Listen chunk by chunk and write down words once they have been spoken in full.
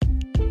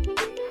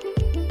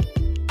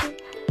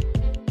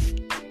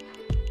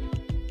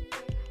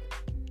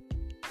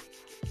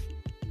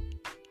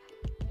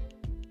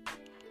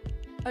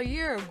A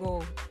year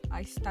ago,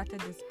 I started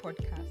this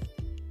podcast.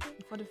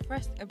 And for the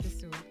first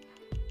episode,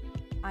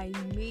 I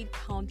made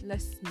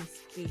countless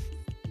mistakes.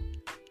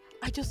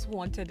 I just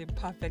wanted a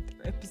perfect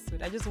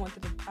episode. I just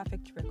wanted a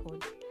perfect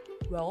record.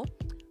 Well,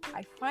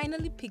 I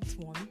finally picked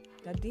one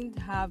that didn't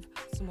have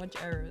so much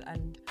error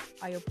and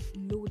I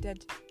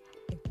uploaded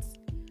it.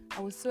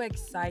 I was so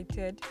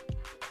excited.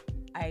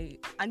 I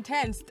and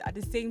tensed at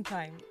the same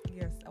time.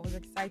 Yes, I was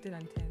excited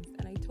and tensed.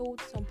 And I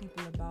told some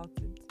people about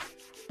it.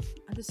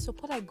 And the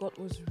support I got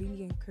was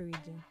really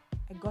encouraging.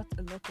 I got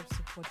a lot of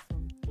support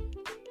from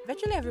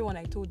virtually everyone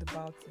I told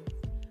about it.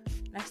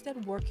 And I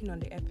started working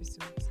on the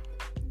episodes.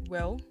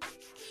 Well,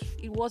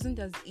 it wasn't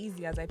as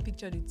easy as I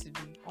pictured it to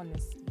be,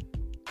 honestly.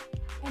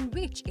 And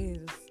which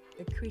is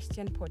a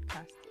Christian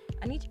podcast.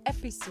 And each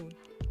episode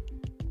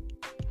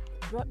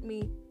brought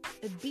me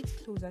a bit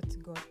closer to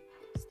God.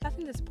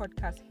 Starting this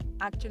podcast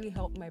actually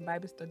helped my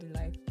Bible study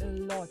life a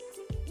lot.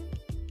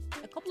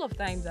 A couple of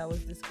times I was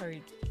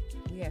discouraged.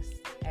 Yes,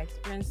 I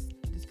experienced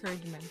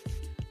discouragement.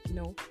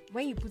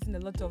 When you put in a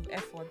lot of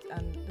effort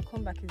and the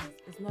comeback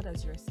is not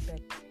as you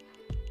expect.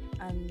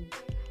 And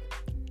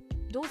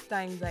those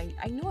times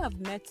I know I've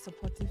met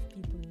supportive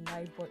people in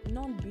life, but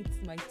none beats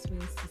my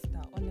twin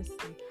sister,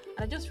 honestly.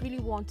 And I just really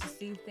want to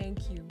say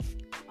thank you.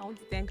 I want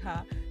to thank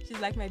her. She's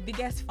like my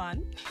biggest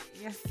fan.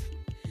 Yes.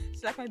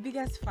 She's like my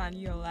biggest fan,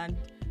 y'all, and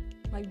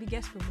my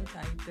biggest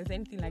promoter, if there's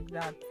anything like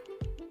that.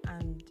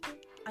 And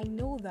I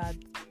know that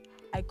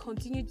I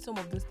continued some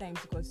of those times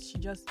because she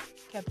just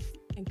kept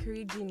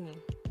encouraging me.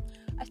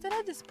 I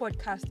started this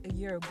podcast a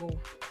year ago,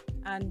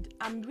 and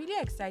I'm really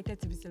excited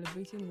to be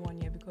celebrating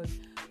 1 year because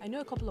I know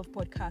a couple of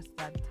podcasts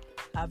that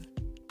have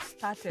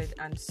started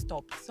and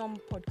stopped. Some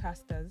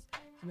podcasters,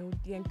 the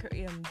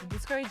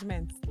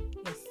discouragement,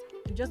 yes,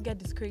 you just get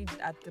discouraged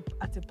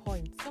at a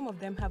point. Some of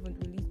them haven't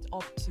released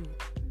up to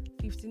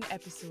 15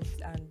 episodes,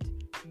 and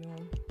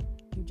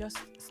you just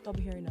stop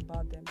hearing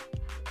about them.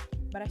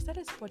 But I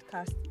started this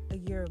podcast a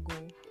year ago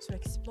to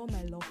explore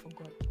my love for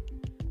God.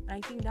 And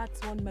I think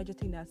that's one major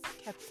thing that's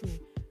kept me,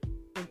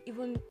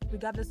 even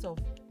regardless of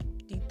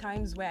the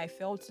times where I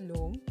felt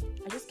low,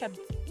 I just kept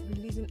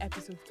releasing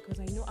episodes because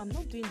I know I'm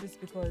not doing this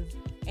because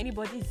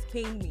anybody is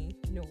paying me.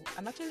 No,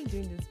 I'm actually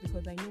doing this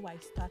because I know I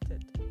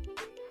started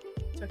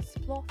to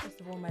explore,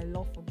 first of all, my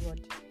love for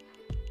God.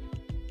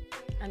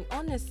 And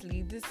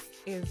honestly, this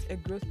is a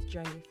growth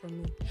journey for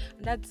me.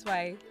 And that's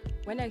why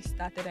when I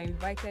started, I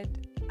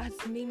invited as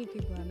many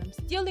people, and I'm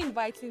still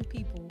inviting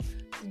people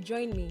to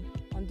join me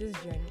on this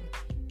journey.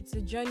 It's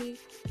a journey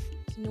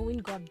to knowing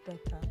God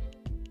better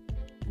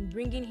and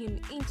bringing Him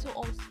into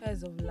all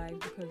spheres of life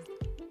because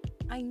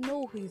I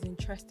know He is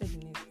interested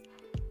in it.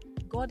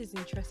 God is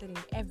interested in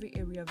every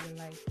area of your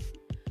life.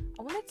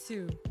 I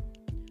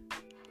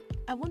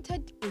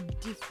wanted a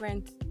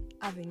different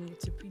avenue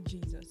to preach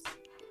Jesus.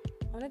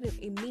 I wanted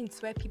a means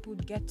where people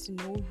get to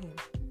know Him.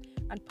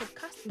 And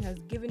podcasting has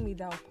given me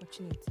that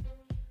opportunity.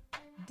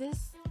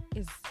 This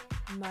is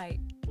my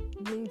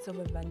means of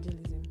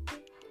evangelism,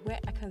 where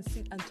I can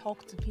sit and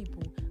talk to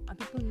people and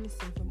people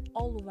listen from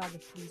all over the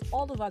place,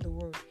 all over the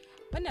world.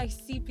 When I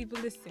see people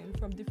listen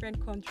from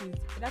different countries,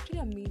 it actually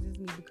amazes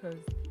me because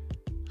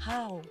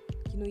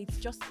it's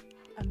just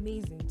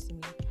amazing to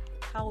me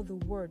how the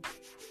word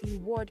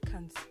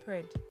can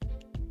spread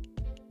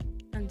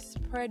and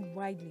spread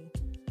widely.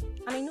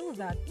 And I know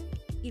that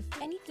if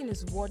anything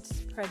is worth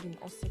spreading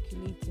or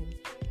circulating,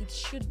 it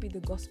should be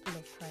the gospel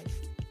of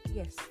Christ.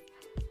 Yes.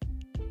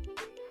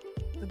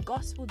 The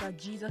gospel that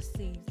Jesus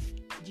saves,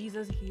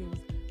 Jesus heals,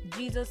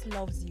 Jesus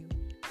loves you,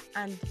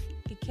 and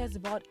He cares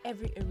about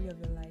every area of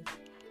your life.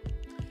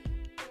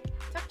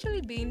 It's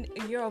actually been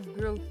a year of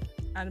growth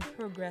and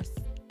progress,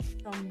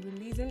 from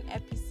releasing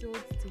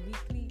episodes to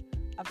weekly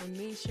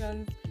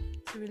affirmations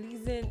to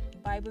releasing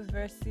Bible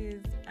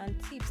verses and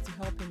tips to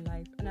help in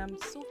life. And I'm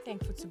so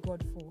thankful to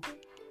God for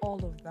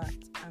all of that.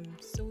 I'm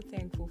so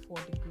thankful for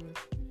the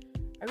growth.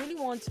 I really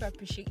want to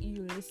appreciate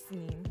you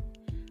listening.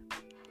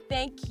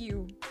 Thank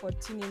you for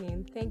tuning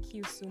in. Thank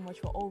you so much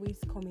for always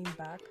coming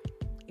back.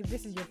 If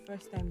this is your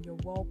first time, you're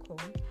welcome.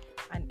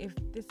 And if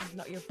this is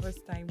not your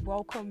first time,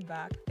 welcome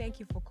back. Thank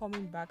you for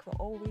coming back, for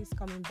always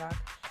coming back.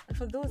 And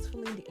for those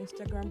following the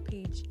Instagram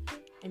page,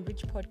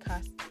 Enrich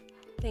Podcast,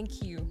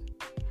 thank you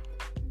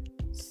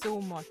so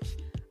much.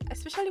 I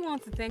especially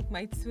want to thank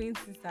my twin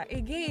sister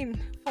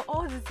again for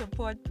all the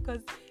support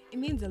because it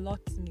means a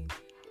lot to me.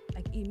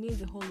 It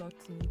means a whole lot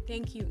to me.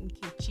 Thank you,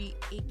 Nkechi,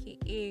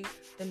 aka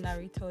the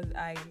Narrator's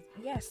Eyes.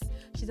 Yes,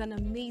 she's an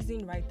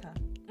amazing writer.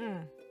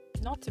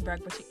 Not to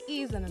brag, but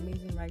she is an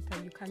amazing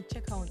writer. You can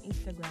check her on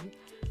Instagram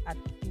at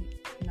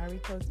the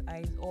Narrator's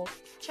Eyes, or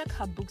check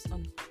her books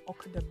on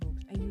Okuda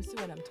Books, and you'll see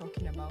what I'm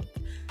talking about.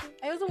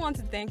 I also want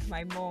to thank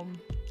my mom.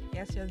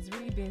 Yes, she has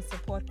really been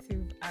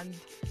supportive, and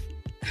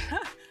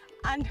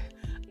and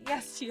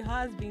yes, she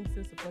has been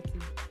so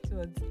supportive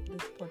towards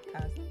this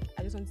podcast.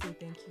 I just want to say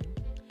thank you.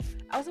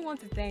 I also want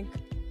to thank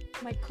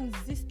my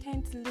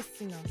consistent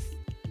listeners,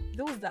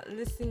 those that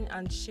listen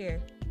and share.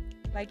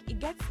 It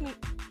gets me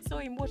so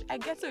emotional. I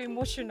get so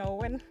emotional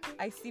when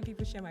I see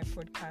people share my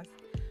podcast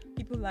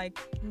people like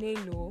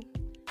Nelo,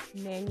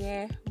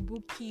 Nenye,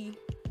 Buki,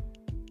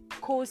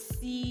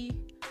 Kosi,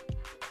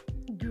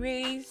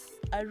 Grace,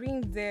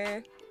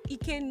 Arinze,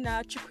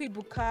 Ikenna,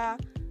 Chukwibuka,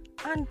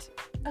 and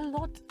a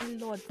lot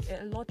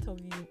of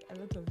you.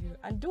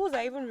 And those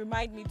that even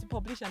remind me to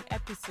publish an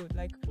episode.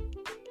 Like,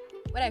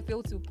 when I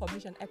fail to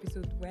publish an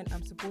episode when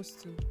I'm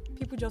supposed to,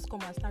 people just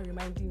come and start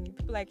reminding me.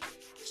 People like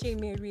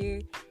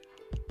Shemere,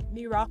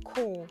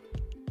 Miracle,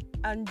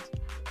 and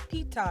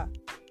Peter.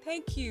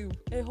 Thank you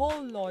a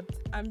whole lot.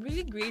 I'm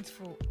really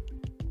grateful.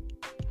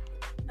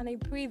 And I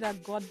pray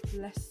that God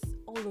bless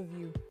all of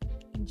you.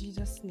 In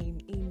Jesus' name,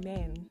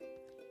 amen.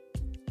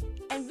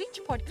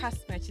 Enrich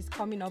podcast merch is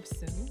coming up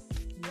soon.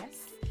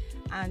 Yes.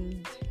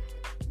 And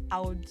I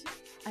would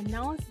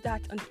announce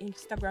that on the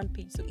Instagram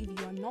page. So if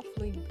you are not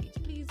following the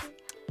page, please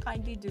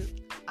kindly do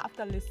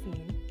after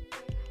listening.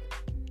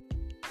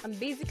 I'm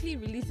basically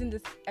releasing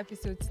this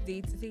episode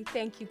today to say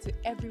thank you to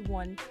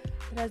everyone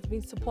that has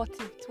been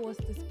supportive towards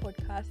this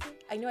podcast.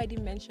 I know I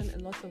didn't mention a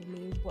lot of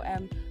names, but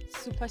I'm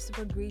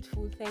super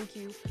grateful. Thank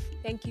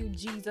you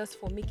Jesus,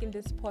 for making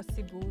this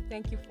possible.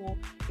 Thank you for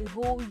a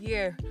whole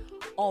year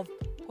of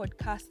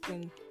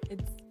podcasting.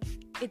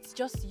 It's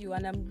just you,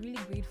 and I'm really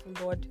grateful,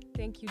 Lord.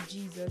 Thank you,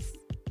 Jesus.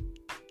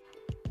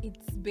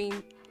 It's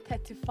been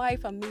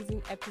 35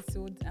 amazing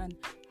episodes, and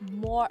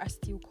more are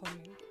still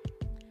coming.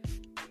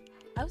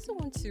 I also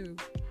want to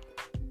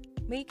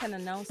make an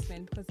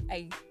announcement because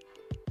I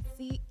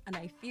see and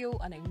I feel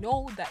and I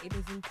know that it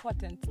is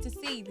important to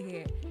say it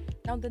here.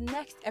 Now, the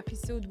next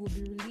episode will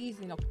be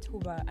released in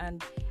October,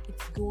 and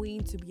it's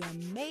going to be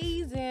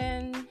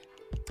amazing.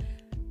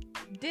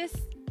 This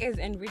is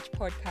Enrich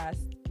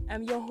Podcast.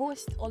 I'm your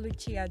host,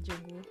 Oluchi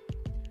Ajogu.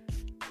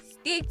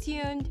 Stay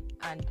tuned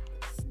and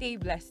stay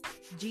blessed.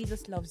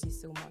 Jesus loves you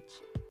so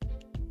much.